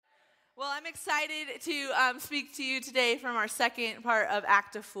Well, I'm excited to speak to you today from our second part of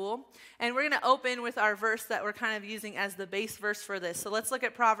Act a Fool. And we're going to open with our verse that we're kind of using as the base verse for this. So let's look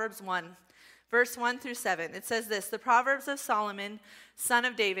at Proverbs 1, verse 1 through 7. It says this: the Proverbs of Solomon, son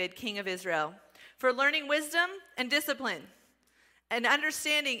of David, king of Israel, for learning wisdom and discipline, and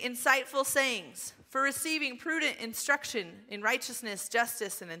understanding insightful sayings, for receiving prudent instruction in righteousness,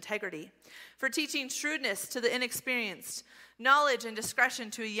 justice, and integrity, for teaching shrewdness to the inexperienced, knowledge and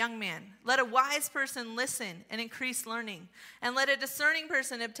discretion to a young man. Let a wise person listen and increase learning, and let a discerning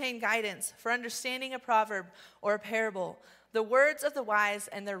person obtain guidance for understanding a proverb or a parable, the words of the wise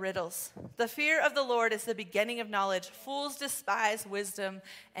and their riddles. The fear of the Lord is the beginning of knowledge. Fools despise wisdom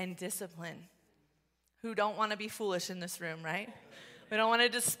and discipline. Who don't want to be foolish in this room, right? We don't want to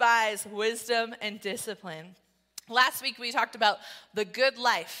despise wisdom and discipline. Last week we talked about the good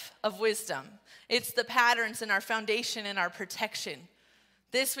life of wisdom. It's the patterns in our foundation and our protection.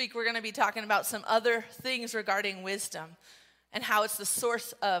 This week we're going to be talking about some other things regarding wisdom and how it's the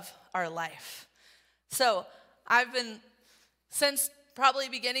source of our life. So I've been, since probably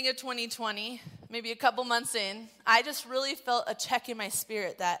beginning of 2020, maybe a couple months in, I just really felt a check in my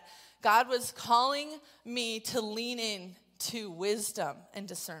spirit that God was calling me to lean in to wisdom and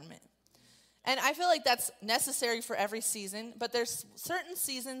discernment. And I feel like that's necessary for every season, but there's certain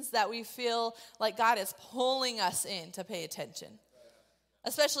seasons that we feel like God is pulling us in to pay attention.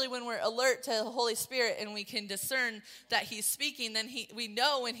 Especially when we're alert to the Holy Spirit and we can discern that He's speaking, then we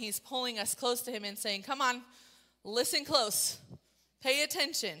know when He's pulling us close to Him and saying, come on, listen close, pay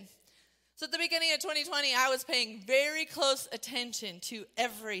attention. So at the beginning of 2020, I was paying very close attention to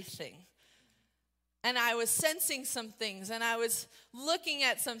everything. And I was sensing some things, and I was looking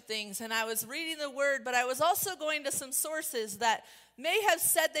at some things, and I was reading the Word, but I was also going to some sources that may have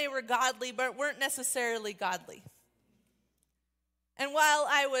said they were godly, but weren't necessarily godly. And while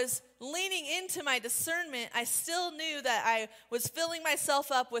I was leaning into my discernment, I still knew that I was filling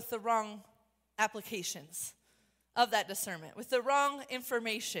myself up with the wrong applications of that discernment, with the wrong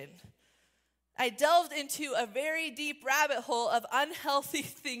information. I delved into a very deep rabbit hole of unhealthy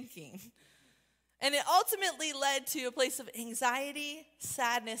thinking. And it ultimately led to a place of anxiety,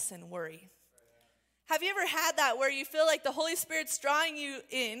 sadness, and worry. Have you ever had that where you feel like the Holy Spirit's drawing you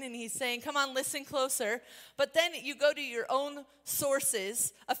in and He's saying, come on, listen closer, but then you go to your own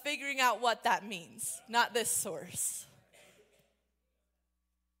sources of figuring out what that means, not this source?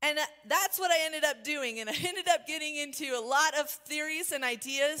 And that's what I ended up doing, and I ended up getting into a lot of theories and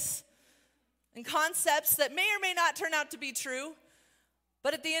ideas and concepts that may or may not turn out to be true.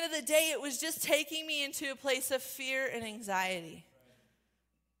 But at the end of the day, it was just taking me into a place of fear and anxiety.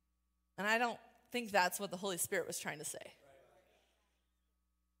 And I don't think that's what the Holy Spirit was trying to say.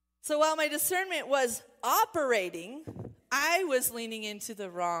 So while my discernment was operating, I was leaning into the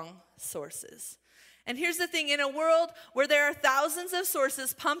wrong sources. And here's the thing, in a world where there are thousands of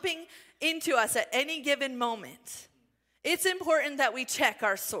sources pumping into us at any given moment, it's important that we check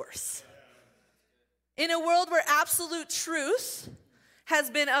our source. In a world where absolute truth has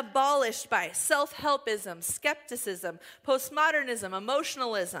been abolished by self-helpism, skepticism, postmodernism,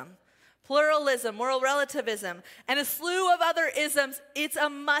 emotionalism, pluralism, moral relativism, and a slew of other isms, it's a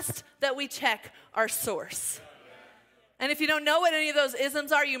must that we check our source. And if you don't know what any of those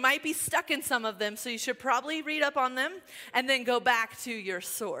isms are, you might be stuck in some of them, so you should probably read up on them and then go back to your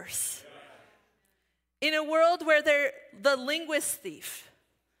source. In a world where the linguist thief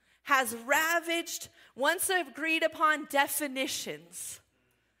has ravaged once agreed upon definitions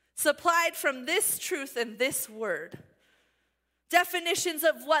supplied from this truth and this word. Definitions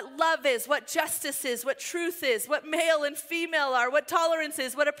of what love is, what justice is, what truth is, what male and female are, what tolerance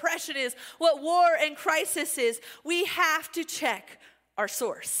is, what oppression is, what war and crisis is. We have to check our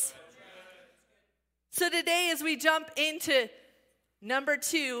source. So today as we jump into number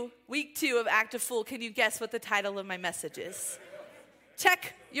 2, week 2 of Act a Fool, can you guess what the title of my message is?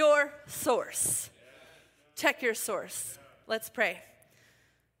 Check your source. Check your source. Let's pray.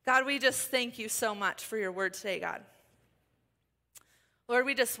 God, we just thank you so much for your word today, God. Lord,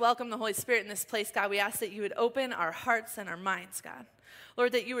 we just welcome the Holy Spirit in this place, God. We ask that you would open our hearts and our minds, God.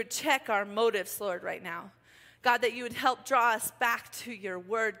 Lord, that you would check our motives, Lord, right now. God, that you would help draw us back to your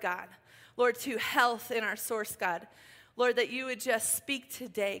word, God. Lord, to health in our source, God. Lord, that you would just speak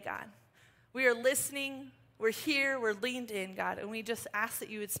today, God. We are listening. We're here. We're leaned in, God. And we just ask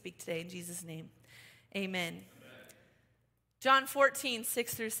that you would speak today in Jesus' name. Amen. John 14,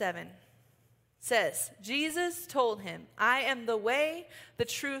 6 through 7 says, Jesus told him, I am the way, the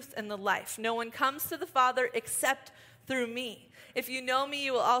truth, and the life. No one comes to the Father except through me. If you know me,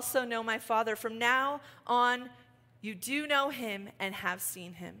 you will also know my Father. From now on, you do know him and have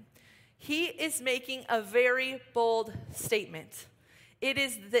seen him. he is making a very bold statement. It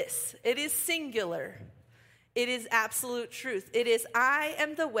is this. It is singular. It is absolute truth. It is, I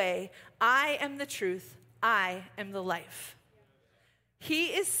am the way, I am the truth, I am the life. He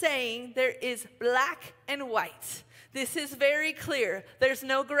is saying there is black and white. This is very clear. There's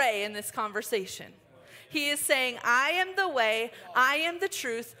no gray in this conversation. He is saying, I am the way, I am the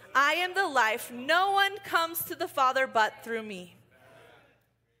truth, I am the life. No one comes to the Father but through me.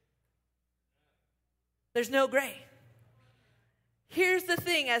 There's no gray. Here's the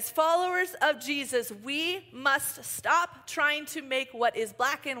thing, as followers of Jesus, we must stop trying to make what is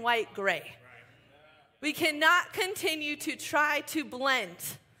black and white gray. We cannot continue to try to blend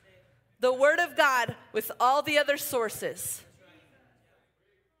the Word of God with all the other sources.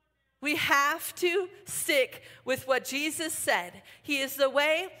 We have to stick with what Jesus said. He is the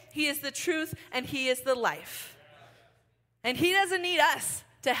way, He is the truth, and He is the life. And He doesn't need us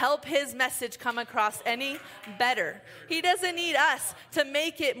to help His message come across any better. He doesn't need us to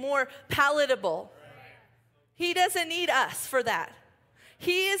make it more palatable. He doesn't need us for that.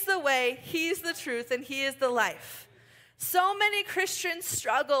 He is the way, He's the truth, and He is the life. So many Christians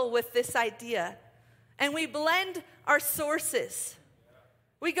struggle with this idea, and we blend our sources.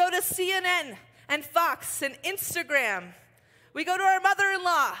 We go to CNN and Fox and Instagram. We go to our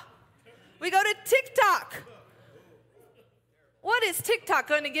mother-in-law. We go to TikTok. What is TikTok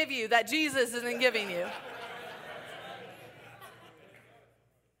going to give you that Jesus isn't giving you?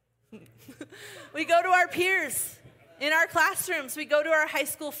 We go to our peers in our classrooms. We go to our high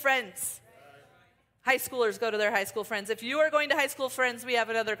school friends. High schoolers go to their high school friends. If you are going to high school friends, we have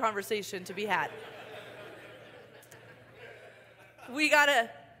another conversation to be had. We got to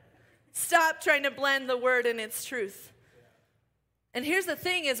stop trying to blend the word and its truth. And here's the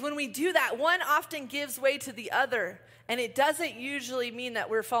thing is when we do that, one often gives way to the other. And it doesn't usually mean that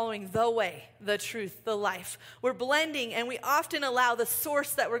we're following the way, the truth, the life. We're blending, and we often allow the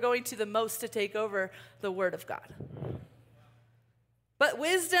source that we're going to the most to take over the Word of God. But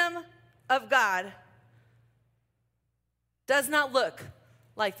wisdom of God does not look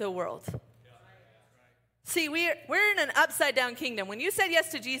like the world. See, we're in an upside-down kingdom. When you said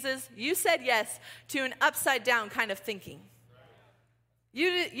yes to Jesus, you said yes to an upside-down kind of thinking.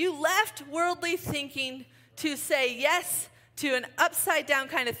 You left worldly thinking to say yes to an upside-down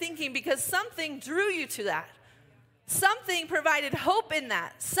kind of thinking because something drew you to that. Something provided hope in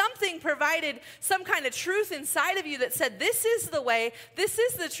that. Something provided some kind of truth inside of you that said, this is the way, this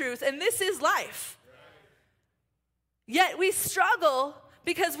is the truth, and this is life. Yet we struggle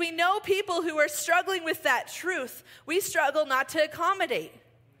because we know people who are struggling with that truth. We struggle not to accommodate.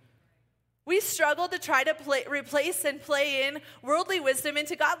 We struggle to try to replace and play in worldly wisdom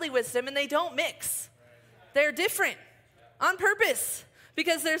into godly wisdom, and they don't mix. They're different on purpose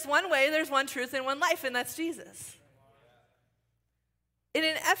because there's one way, there's one truth, and one life, and that's Jesus. In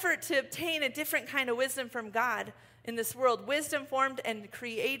an effort to obtain a different kind of wisdom from God in this world, wisdom formed and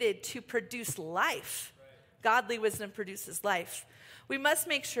created to produce life. Godly wisdom produces life. We must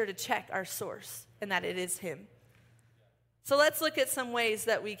make sure to check our source and that it is Him. So let's look at some ways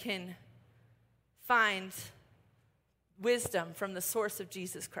that we can find wisdom from the source of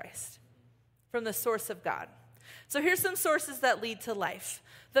Jesus Christ. From the source of God. So here's some sources that lead to life.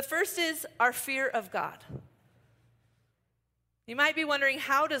 The first is our fear of God. You might be wondering,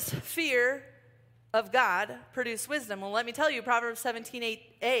 how does fear of God produce wisdom? Well, let me tell you, Proverbs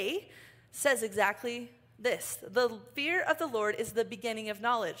 17:8a says exactly this. The fear of the Lord is the beginning of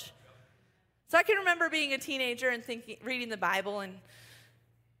knowledge. So I can remember being a teenager and reading the Bible and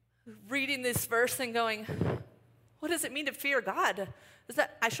reading this verse and going, what does it mean to fear God?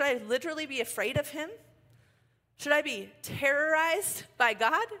 Should I literally be afraid of Him? Should I be terrorized by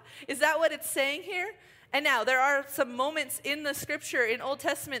God? Is that what it's saying here? And now, there are some moments in the Scripture, in Old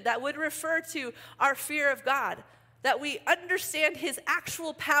Testament, that would refer to our fear of God, that we understand His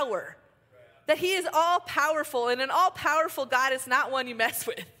actual power, that He is all-powerful, and an all-powerful God is not one you mess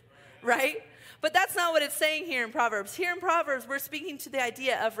with, right? But that's not what it's saying here in Proverbs. Here in Proverbs, we're speaking to the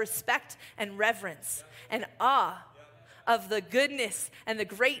idea of respect and reverence and awe of the goodness and the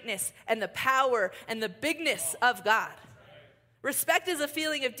greatness and the power and the bigness of God. Respect is a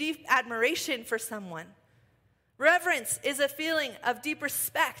feeling of deep admiration for someone. Reverence is a feeling of deep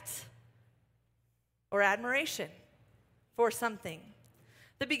respect or admiration for something.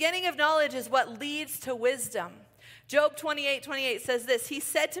 The beginning of knowledge is what leads to wisdom. Job 28:28 says this, He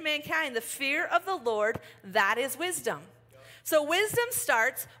said to mankind, the fear of the Lord, that is wisdom. So wisdom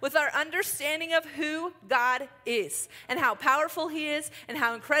starts with our understanding of who God is and how powerful He is and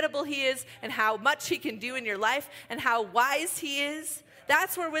how incredible He is and how much He can do in your life and how wise He is.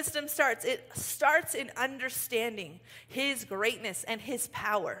 That's where wisdom starts. It starts in understanding his greatness and his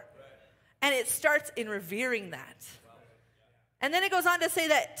power. And it starts in revering that. And then it goes on to say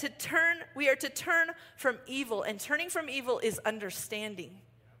that we are to turn from evil, and turning from evil is understanding.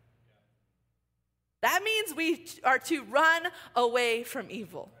 That means we are to run away from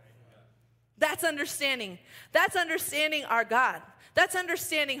evil. That's understanding. That's understanding our God. That's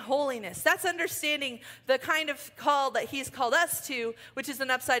understanding holiness. That's understanding the kind of call that he's called us to, which is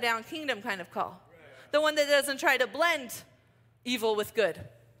an upside down kingdom kind of call. The one that doesn't try to blend evil with good.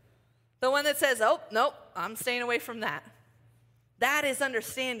 The one that says, oh, nope, I'm staying away from that. That is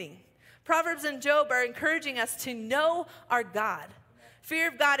understanding. Proverbs and Job are encouraging us to know our God. Fear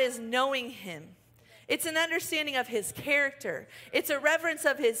of God is knowing him. It's an understanding of his character. It's a reverence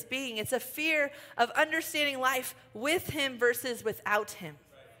of his being. It's a fear of understanding life with him versus without him.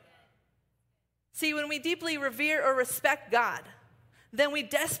 See, when we deeply revere or respect God, then we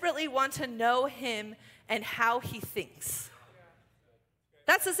desperately want to know him and how he thinks.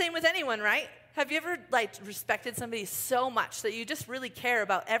 That's the same with anyone, right? Have you ever respected somebody so much that you just really care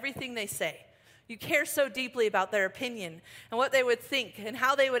about everything they say? You care so deeply about their opinion and what they would think and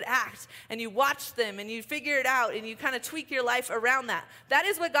how they would act, and you watch them and you figure it out and you kind of tweak your life around that. That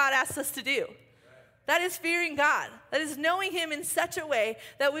is what God asks us to do. That is fearing God. That is knowing him in such a way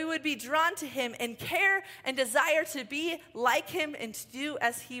that we would be drawn to him and care and desire to be like him and to do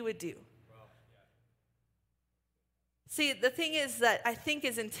as he would do. See, the thing is that I think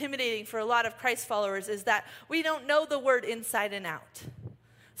is intimidating for a lot of Christ followers is that we don't know the word inside and out.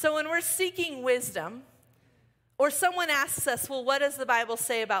 So when we're seeking wisdom, or someone asks us, well, what does the Bible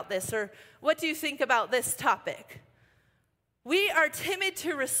say about this? Or what do you think about this topic? We are timid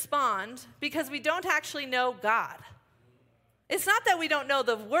to respond because we don't actually know God. It's not that we don't know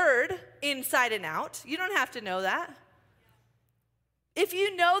the word inside and out. You don't have to know that. If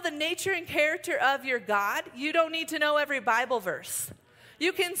you know the nature and character of your God, you don't need to know every Bible verse.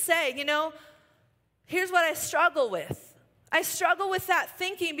 You can say, here's what I struggle with. I struggle with that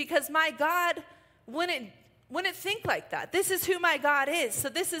thinking because my God wouldn't think like that. This is who my God is, so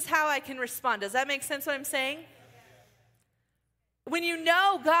this is how I can respond. Does that make sense what I'm saying? When you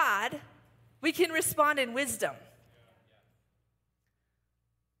know God, we can respond in wisdom.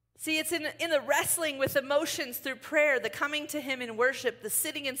 See, it's in the wrestling with emotions through prayer, the coming to him in worship, the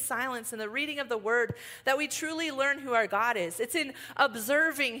sitting in silence, and the reading of the word that we truly learn who our God is. It's in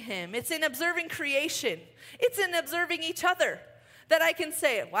observing him. It's in observing creation. It's in observing each other that I can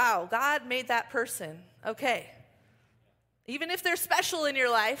say, wow, God made that person. Okay. Even if they're special in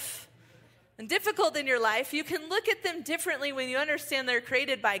your life and difficult in your life, you can look at them differently when you understand they're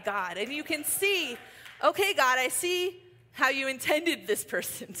created by God. And you can see, okay, God, I see how you intended this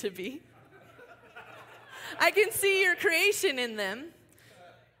person to be. I can see your creation in them.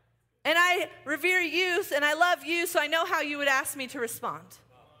 And I revere you and I love you, so I know how you would ask me to respond.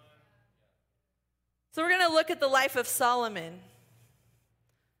 So we're going to look at the life of Solomon,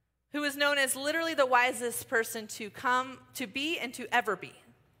 who is known as literally the wisest person to come, to be, and to ever be.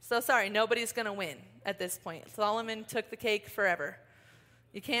 So sorry, nobody's going to win at this point. Solomon took the cake forever.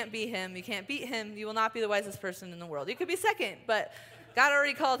 You can't beat him. You can't beat him. You will not be the wisest person in the world. You could be second, but God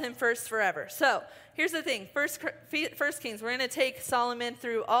already called him first forever. So here's the thing. First Kings, we're going to take Solomon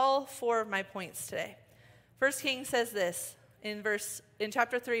through all 4 of my points today. First Kings says this in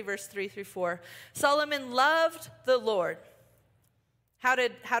chapter 3, verse 3 through 4. Solomon loved the Lord. How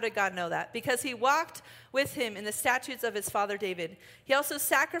did God know that? Because he walked with him in the statutes of his father David. He also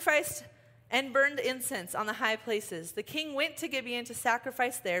sacrificed and burned incense on the high places. The king went to Gibeon to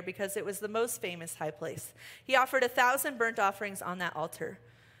sacrifice there because it was the most famous high place. He offered 1,000 burnt offerings on that altar.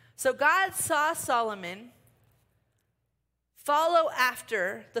 So God saw Solomon follow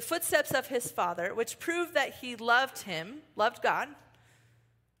after the footsteps of his father, which proved that he loved God.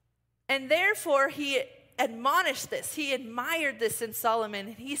 And therefore he admonished this. He admired this in Solomon,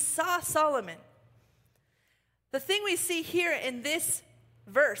 and he saw Solomon. The thing we see here in this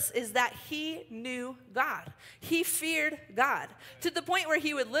verse is that he knew God. He feared God to the point where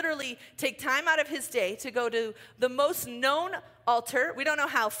he would literally take time out of his day to go to the most known altar. We don't know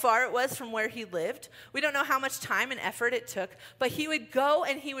how far it was from where he lived. We don't know how much time and effort it took, but he would go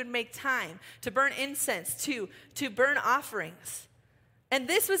and he would make time to burn incense, to burn offerings. And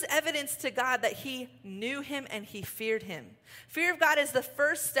this was evidence to God that he knew him and he feared him. Fear of God is the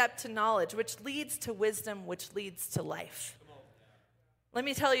first step to knowledge, which leads to wisdom, which leads to life. Let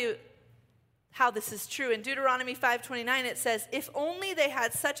me tell you how this is true. In Deuteronomy 5:29, it says, if only they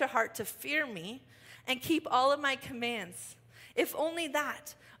had such a heart to fear me and keep all of my commands. If only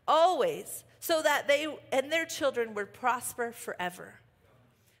that, always, so that they and their children would prosper forever.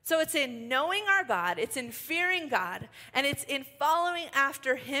 So it's in knowing our God, it's in fearing God, and it's in following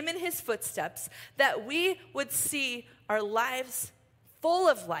after him in his footsteps that we would see our lives full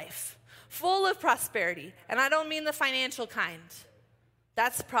of life, full of prosperity. And I don't mean the financial kind.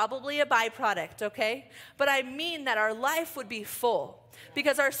 That's probably a byproduct, okay? But I mean that our life would be full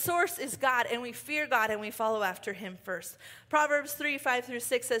because our source is God, and we fear God, and we follow after him first. Proverbs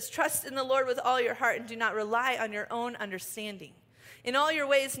 3:5-6 says, "Trust in the Lord with all your heart and do not rely on your own understanding. In all your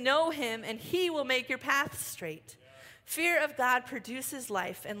ways know him, and he will make your paths straight." Fear of God produces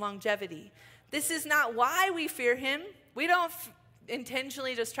life and longevity. This is not why we fear him. We don't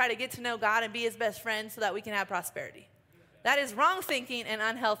intentionally just try to get to know God and be his best friend so that we can have prosperity. That is wrong thinking and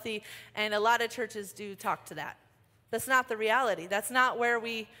unhealthy, and a lot of churches do talk to that. That's not the reality. That's not where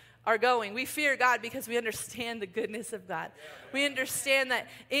we are going. We fear God because we understand the goodness of God. We understand that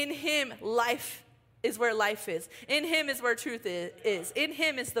in him, life is where life is. In him is where truth is. In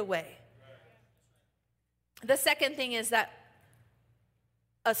him is the way. The second thing is that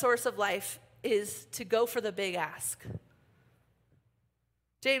a source of life is to go for the big ask.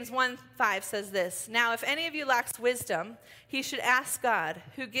 James 1:5 says this, "Now if any of you lacks wisdom, he should ask God,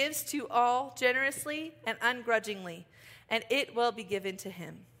 who gives to all generously and ungrudgingly, and it will be given to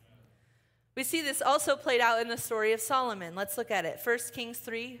him." We see this also played out in the story of Solomon. Let's look at it. 1 Kings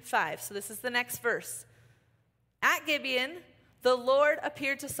 3:5. So this is the next verse. "At Gibeon, the Lord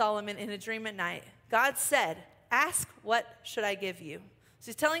appeared to Solomon in a dream at night. God said, 'Ask, what should I give you?'" So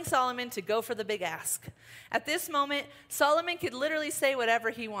he's telling Solomon to go for the big ask. At this moment, Solomon could literally say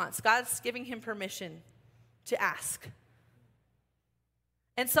whatever he wants. God's giving him permission to ask.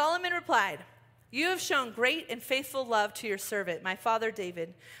 And Solomon replied, "You have shown great and faithful love to your servant, my father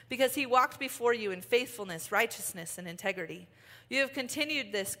David, because he walked before you in faithfulness, righteousness, and integrity. You have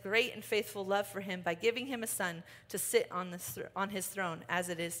continued this great and faithful love for him by giving him a son to sit on his throne as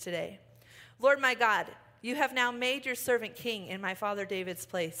it is today. Lord my God, you have now made your servant king in my father David's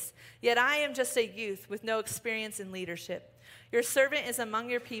place. Yet I am just a youth with no experience in leadership. Your servant is among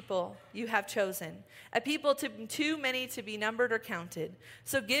your people you have chosen, a people too many to be numbered or counted.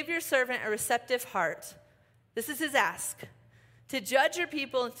 So give your servant a receptive heart." This is his ask. "To judge your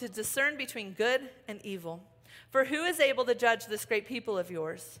people and to discern between good and evil. For who is able to judge this great people of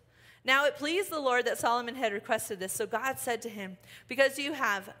yours?" Now it pleased the Lord that Solomon had requested this. So God said to him, "Because you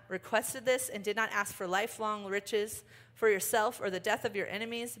have requested this and did not ask for lifelong riches for yourself or the death of your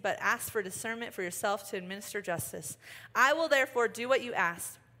enemies, but asked for discernment for yourself to administer justice, I will therefore do what you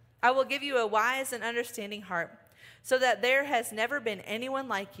asked. I will give you a wise and understanding heart, so that there has never been anyone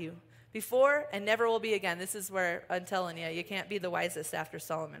like you before and never will be again." This is where I'm telling you can't be the wisest after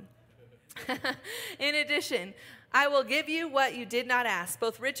Solomon. "In addition, I will give you what you did not ask,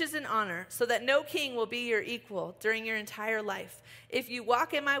 both riches and honor, so that no king will be your equal during your entire life. If you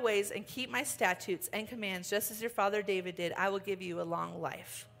walk in my ways and keep my statutes and commands, just as your father David did, I will give you a long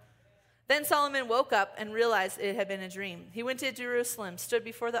life." Then Solomon woke up and realized it had been a dream. He went to Jerusalem, stood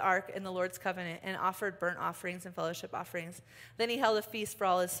before the ark and the Lord's covenant, and offered burnt offerings and fellowship offerings. Then he held a feast for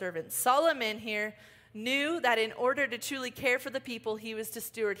all his servants. Solomon here knew that in order to truly care for the people he was to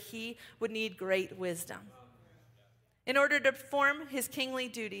steward, he would need great wisdom. In order to perform his kingly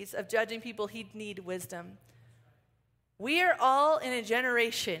duties of judging people, he'd need wisdom. We are all in a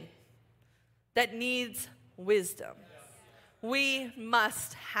generation that needs wisdom. We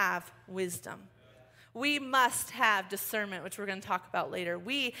must have wisdom. We must have discernment, which we're going to talk about later.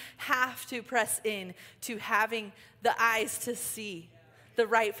 We have to press in to having the eyes to see the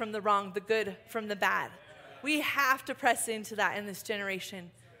right from the wrong, the good from the bad. We have to press into that in this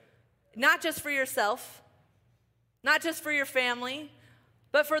generation. Not just for yourself, not just for your family,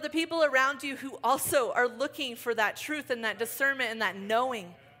 but for the people around you who also are looking for that truth and that discernment and that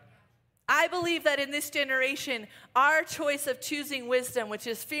knowing. I believe that in this generation, our choice of choosing wisdom, which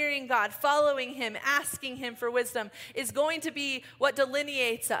is fearing God, following him, asking him for wisdom, is going to be what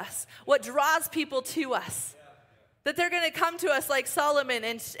delineates us, what draws people to us. That they're going to come to us like Solomon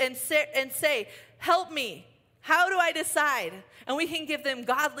and say, "Help me. How do I decide?" And we can give them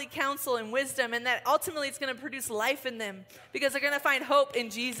godly counsel and wisdom, and that ultimately it's going to produce life in them because they're going to find hope in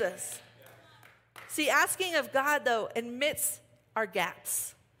Jesus. See, asking of God, though, admits our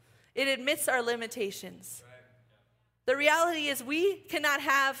gaps. It admits our limitations. The reality is we cannot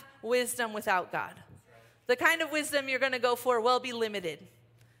have wisdom without God. The kind of wisdom you're going to go for will be limited.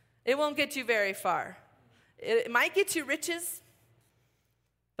 It won't get you very far. It might get you riches,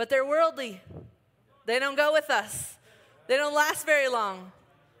 but they're worldly. They don't go with us. They don't last very long.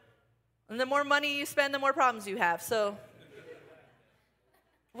 And the more money you spend, the more problems you have. So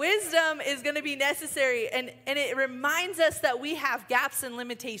Wisdom is going to be necessary, and it reminds us that we have gaps and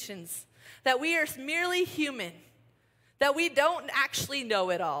limitations, that we are merely human, that we don't actually know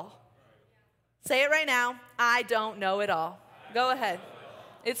it all. Say it right now. I don't know it all. Go ahead.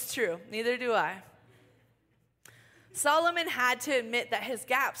 It's true. Neither do I. Solomon had to admit that his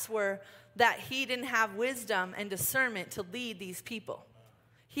gaps were that he didn't have wisdom and discernment to lead these people.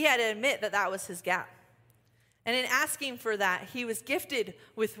 He had to admit that that was his gap. And in asking for that, he was gifted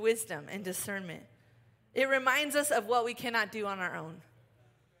with wisdom and discernment. It reminds us of what we cannot do on our own.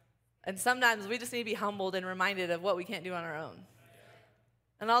 And sometimes we just need to be humbled and reminded of what we can't do on our own.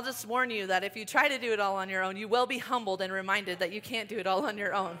 And I'll just warn you that if you try to do it all on your own, you will be humbled and reminded that you can't do it all on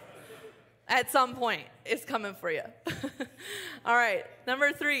your own. At some point, it's coming for you. All right,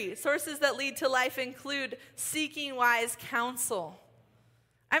 number 3, sources that lead to life include seeking wise counsel.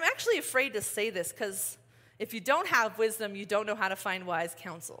 I'm actually afraid to say this because if you don't have wisdom, you don't know how to find wise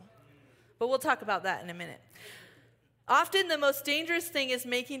counsel. But we'll talk about that in a minute. Often the most dangerous thing is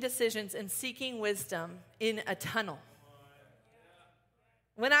making decisions and seeking wisdom in a tunnel.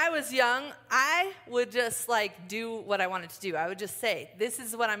 When I was young, I would just do what I wanted to do. I would just say, this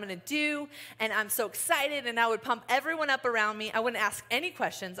is what I'm going to do, and I'm so excited, and I would pump everyone up around me. I wouldn't ask any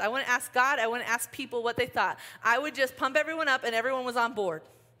questions. I wouldn't ask God. I wouldn't ask people what they thought. I would just pump everyone up, and everyone was on board.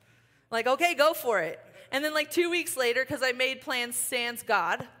 Okay, go for it. And then 2 weeks later, because I made plans sans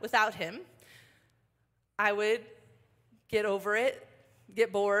God, without him, I would get over it,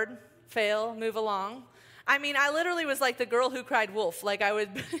 get bored, fail, move along. I mean, I literally was like the girl who cried wolf. I would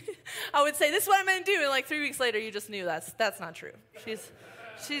I would say, this is what I'm going to do. And 3 weeks later, you just knew that's not true.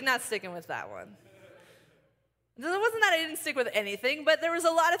 She's not sticking with that one. It wasn't that I didn't stick with anything, but there was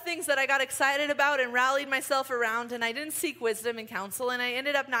a lot of things that I got excited about and rallied myself around, and I didn't seek wisdom and counsel, and I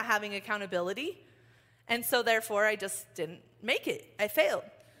ended up not having accountability. And so therefore, I just didn't make it. I failed.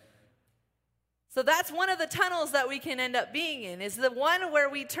 So that's one of the tunnels that we can end up being in, is the one where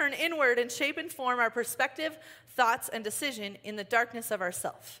we turn inward and shape and form our perspective, thoughts, and decision in the darkness of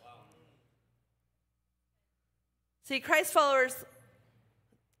ourself. See, Christ followers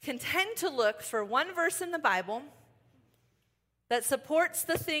can tend to look for one verse in the Bible that supports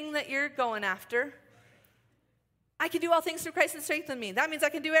the thing that you're going after. I can do all things through Christ and strengthen me. That means I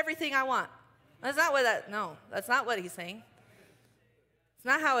can do everything I want. That's not what he's saying. It's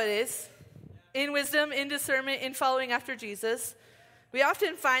not how it is. In wisdom, in discernment, in following after Jesus, we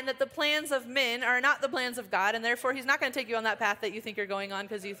often find that the plans of men are not the plans of God, and therefore he's not going to take you on that path that you think you're going on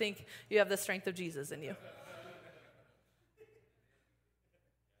because you think you have the strength of Jesus in you.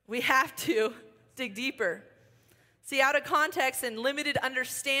 We have to dig deeper. See, out of context and limited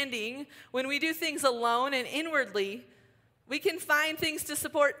understanding, when we do things alone and inwardly, we can find things to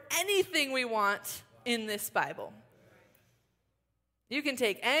support anything we want in this Bible. You can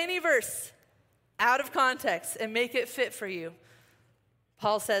take any verse out of context and make it fit for you.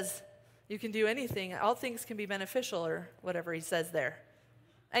 Paul says you can do anything. All things can be beneficial, or whatever he says there.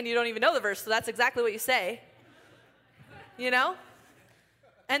 And you don't even know the verse, so that's exactly what you say.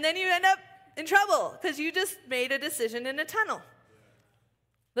 And then you end up in trouble because you just made a decision in a tunnel.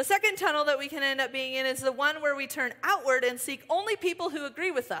 The second tunnel that we can end up being in is the one where we turn outward and seek only people who agree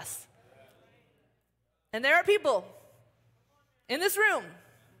with us. And there are people in this room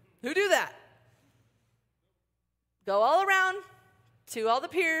who do that. Go all around to all the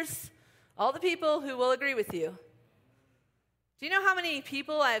peers, all the people who will agree with you. Do you know how many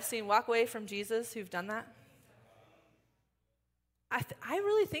people I have seen walk away from Jesus who've done that? I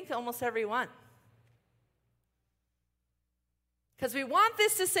really think almost everyone. Because we want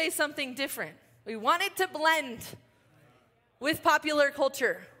this to say something different. We want it to blend with popular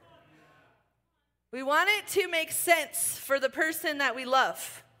culture. We want it to make sense for the person that we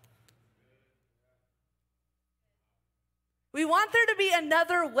love. We want there to be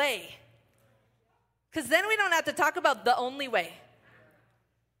another way. Because then we don't have to talk about the only way.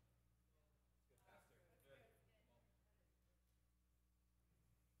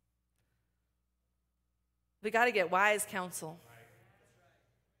 We got to get wise counsel.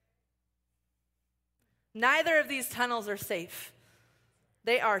 Neither of these tunnels are safe.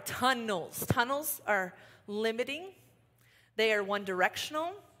 They are tunnels. Tunnels are limiting. They are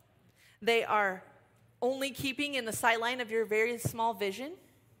one-directional. They are only keeping in the sight line of your very small vision,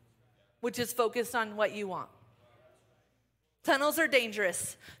 which is focused on what you want. Tunnels are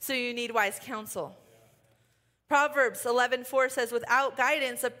dangerous, so you need wise counsel. Proverbs 11:4 says, without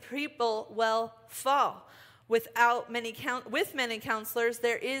guidance, a people will fall. With many counselors,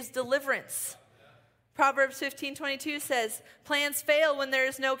 there is deliverance. Proverbs 15:22 says, plans fail when there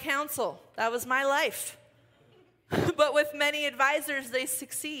is no counsel. That was my life. but with many advisors they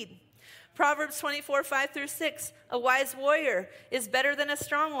succeed. Proverbs 24, 5-6, a wise warrior is better than a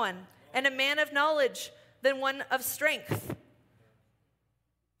strong one, and a man of knowledge than one of strength.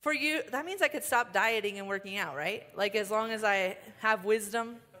 For you, that means I could stop dieting and working out, right? Like as long as I have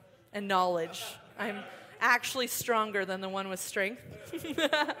wisdom and knowledge, I'm actually stronger than the one with strength.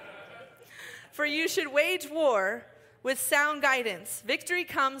 For you should wage war with sound guidance. Victory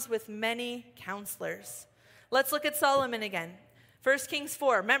comes with many counselors. Let's look at Solomon again. 1 Kings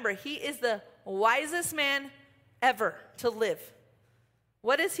 4. Remember, he is the wisest man ever to live.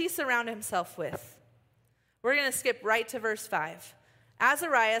 What does he surround himself with? We're going to skip right to verse 5.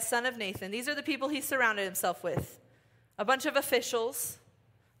 Azariah, son of Nathan. These are the people he surrounded himself with. A bunch of officials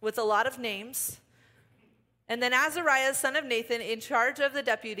with a lot of names. And then Azariah, son of Nathan, in charge of the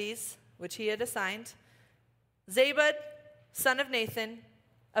deputies, which he had assigned. Zabud, son of Nathan,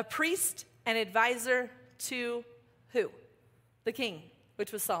 a priest and advisor to who? The king,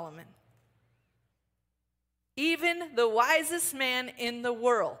 which was Solomon. Even the wisest man in the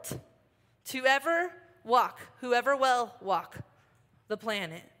world to ever walk, whoever will walk the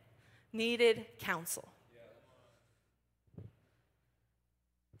planet, needed counsel.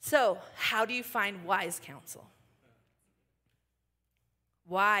 So, how do you find wise counsel?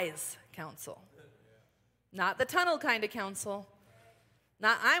 Wise counsel. Not the tunnel kind of counsel.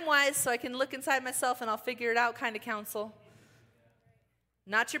 Not I'm wise so I can look inside myself and I'll figure it out kind of counsel.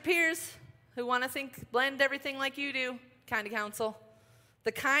 Not your peers who want to blend everything like you do kind of counsel.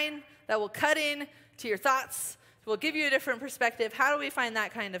 The kind that will cut in to your thoughts, will give you a different perspective. How do we find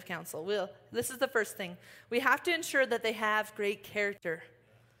that kind of counsel? Well, this is the first thing. We have to ensure that they have great character.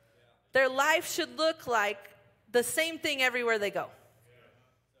 Their life should look like the same thing everywhere they go.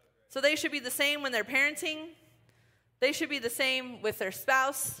 So they should be the same when they're parenting. They should be the same with their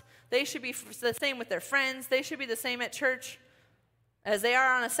spouse. They should be the same with their friends. They should be the same at church as they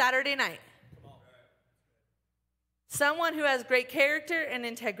are on a Saturday night. Someone who has great character and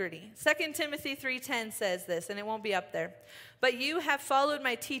integrity. 2 Timothy 3:10 says this, and it won't be up there. But you have followed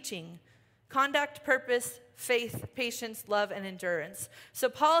my teaching, conduct, purpose, faith, patience, love, and endurance. So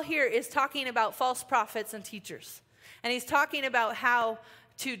Paul here is talking about false prophets and teachers. And he's talking about how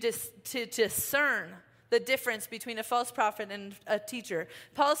to discern the difference between a false prophet and a teacher.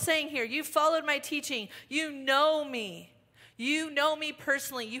 Paul's saying here, you've followed my teaching. You know me. You know me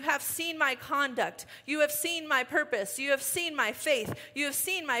personally. You have seen my conduct. You have seen my purpose. You have seen my faith. You have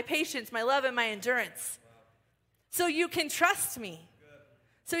seen my patience, my love, and my endurance. So you can trust me.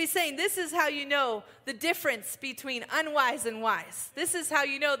 So he's saying this is how you know the difference between unwise and wise. This is how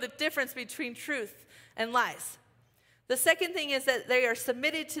you know the difference between truth and lies. The second thing is that they are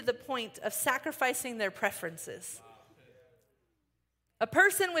submitted to the point of sacrificing their preferences. A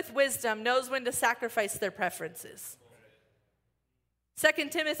person with wisdom knows when to sacrifice their preferences. 2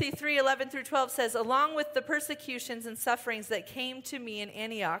 Timothy 3:11-12 says, along with the persecutions and sufferings that came to me in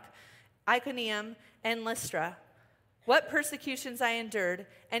Antioch, Iconium, and Lystra, what persecutions I endured,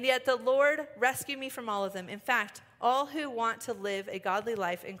 and yet the Lord rescued me from all of them. In fact, all who want to live a godly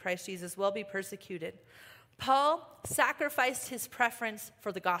life in Christ Jesus will be persecuted. Paul sacrificed his preference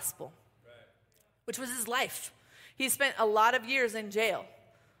for the gospel, which was his life. He spent a lot of years in jail.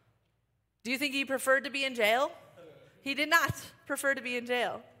 Do you think he preferred to be in jail? He did not prefer to be in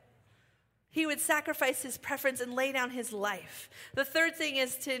jail. He would sacrifice his preference and lay down his life. The third thing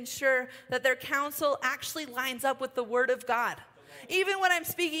is to ensure that their counsel actually lines up with the word of God. Even when I'm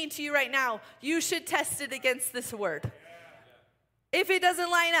speaking to you right now, you should test it against this word. If it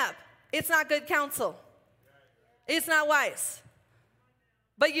doesn't line up, it's not good counsel. It's not wise.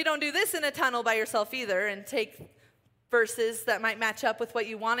 But you don't do this in a tunnel by yourself either and take verses that might match up with what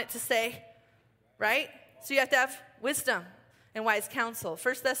you want it to say, right? So you have to have wisdom and wise counsel.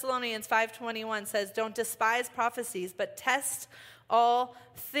 1 Thessalonians 5:21 says, don't despise prophecies, but test all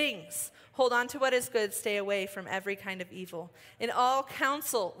things. Hold on to what is good. Stay away from every kind of evil. In all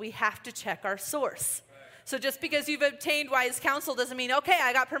counsel, we have to check our source. So just because you've obtained wise counsel doesn't mean, okay,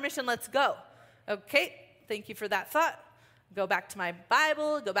 I got permission, let's go. Okay, thank you for that thought. Go back to my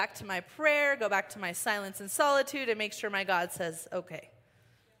Bible, go back to my prayer, go back to my silence and solitude, and make sure my God says, okay.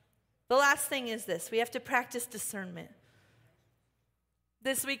 The last thing is this. We have to practice discernment.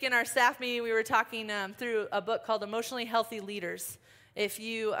 This week in our staff meeting, we were talking through a book called Emotionally Healthy Leaders. If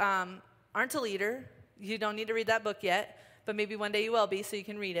you aren't a leader, you don't need to read that book yet, but maybe one day you will be, so you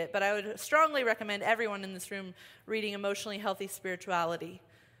can read it. But I would strongly recommend everyone in this room reading Emotionally Healthy Spirituality.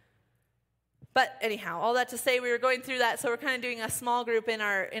 But anyhow, all that to say, we were going through that, so we're kind of doing a small group in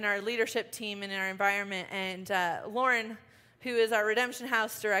our leadership team, in our environment, and Lauren, who is our Redemption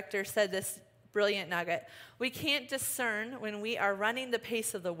House director, said this brilliant nugget. We can't discern when we are running the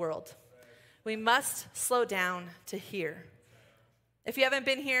pace of the world. We must slow down to hear. If you haven't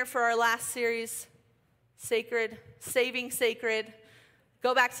been here for our last series, Saving Sacred,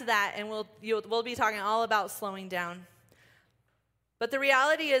 go back to that and we'll be talking all about slowing down. But the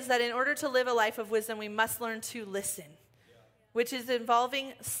reality is that in order to live a life of wisdom, we must learn to listen, which is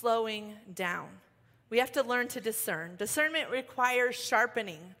involving slowing down. We have to learn to discern. Discernment requires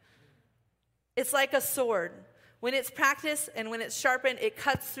sharpening. It's like a sword. When it's practiced and when it's sharpened, it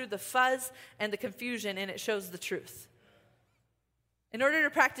cuts through the fuzz and the confusion, and it shows the truth. In order to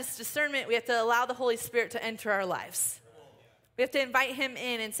practice discernment, we have to allow the Holy Spirit to enter our lives. We have to invite him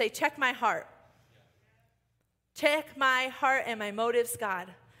in and say, check my heart. Check my heart and my motives, God.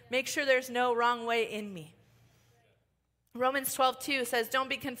 Make sure there's no wrong way in me. Romans 12:2 says, don't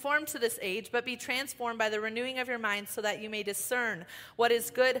be conformed to this age, but be transformed by the renewing of your mind so that you may discern what is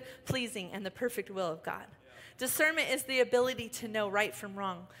good, pleasing, and the perfect will of God. Discernment is the ability to know right from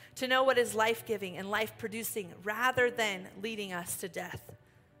wrong, to know what is life-giving and life-producing rather than leading us to death.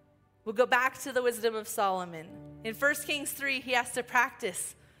 We'll go back to the wisdom of Solomon. In 1 Kings 3, he has to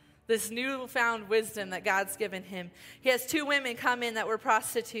practice this newfound wisdom that God's given him. He has two women come in that were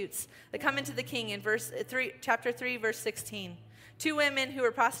prostitutes that come into the king in chapter 3, verse 16. Two women who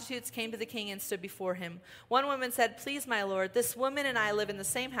were prostitutes came to the king and stood before him. One woman said, please, my lord, this woman and I live in the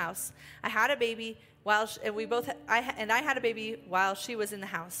same house. I had a baby I had a baby while she was in the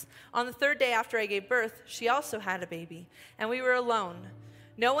house. On the third day after I gave birth, she also had a baby, and we were alone.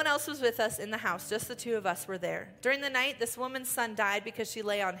 No one else was with us in the house, just the two of us were there. During the night, this woman's son died because she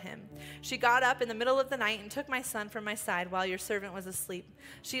lay on him. She got up in the middle of the night and took my son from my side while your servant was asleep.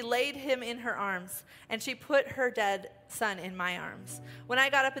 She laid him in her arms, and she put her dead son in my arms. When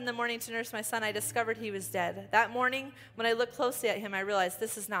I got up in the morning to nurse my son, I discovered he was dead. That morning, when I looked closely at him, I realized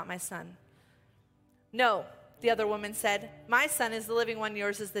this is not my son. No, the other woman said, my son is the living one,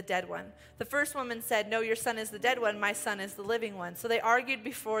 yours is the dead one. The first woman said, no, your son is the dead one, my son is the living one. So they argued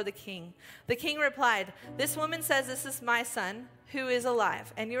before the king. The king replied, this woman says this is my son who is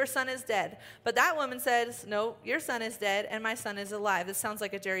alive, and your son is dead. But that woman says, no, your son is dead, and my son is alive. This sounds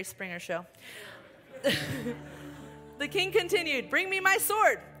like a Jerry Springer show. The king continued, bring me my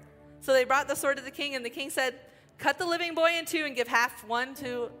sword. So they brought the sword to the king, and the king said, cut the living boy in two and give half to one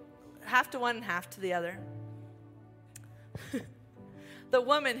and half to the other. The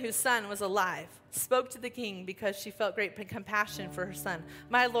woman whose son was alive spoke to the king because she felt great compassion for her son.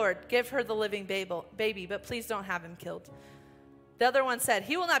 My lord, give her the living baby, but please don't have him killed. The other one said,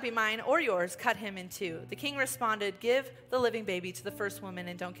 he will not be mine or yours. Cut him in two. The king responded, give the living baby to the first woman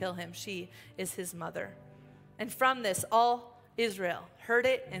and don't kill him. She is his mother. And from this, all Israel heard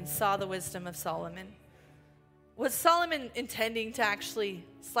it and saw the wisdom of Solomon. Was Solomon intending to actually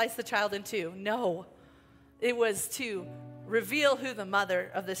slice the child in two? No. It was to reveal who the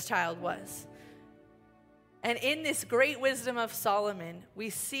mother of this child was. And in this great wisdom of Solomon, we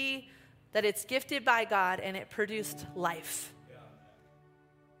see that it's gifted by God and it produced life. Yeah.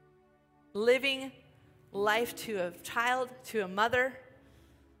 Living life to a child, to a mother.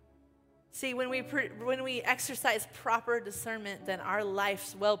 See, when we exercise proper discernment, then our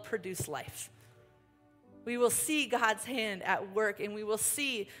lives will produce life. We will see God's hand at work, and we will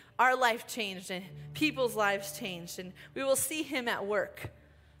see our life changed and people's lives changed, and we will see him at work.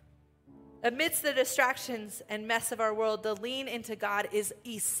 Amidst the distractions and mess of our world, to lean into God is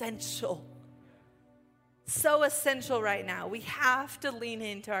essential. So essential right now. We have to lean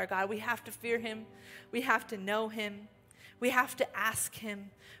into our God. We have to fear him. We have to know him. We have to ask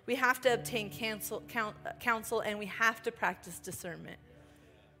him. We have to obtain counsel, and we have to practice discernment.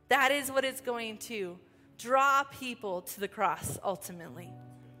 That is what is going to draw people to the cross ultimately.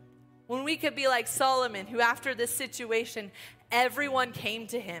 When we could be like Solomon, who after this situation, everyone came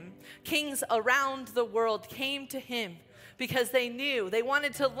to him. Kings around the world came to him because they knew, they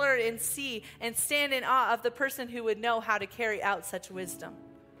wanted to learn and see and stand in awe of the person who would know how to carry out such wisdom.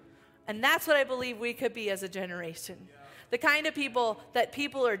 And that's what I believe we could be as a generation. The kind of people that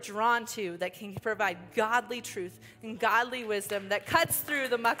people are drawn to, that can provide godly truth and godly wisdom that cuts through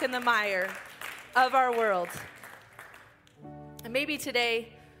the muck and the mire of our world. And maybe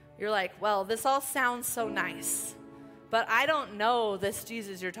today you're like, well, this all sounds so nice, but I don't know this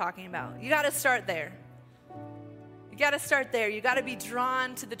Jesus you're talking about. You got to start there. You got to start there. You got to be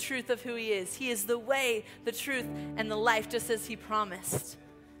drawn to the truth of who he is. He is the way, the truth, and the life, just as he promised.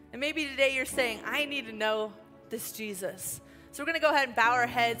 And maybe today you're saying, I need to know this Jesus. So we're going to go ahead and bow our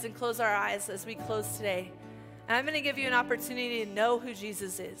heads and close our eyes as we close today. And I'm going to give you an opportunity to know who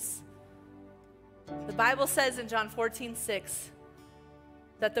Jesus is. The Bible says in John 14:6,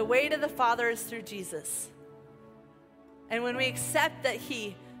 that the way to the Father is through Jesus. And when we accept that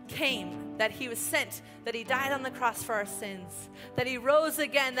he came, that he was sent, that he died on the cross for our sins, that he rose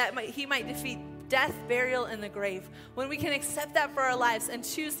again, that he might defeat death, burial, and the grave. When we can accept that for our lives and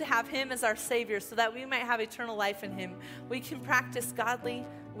choose to have him as our Savior so that we might have eternal life in him, we can practice godly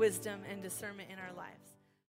wisdom and discernment in our lives.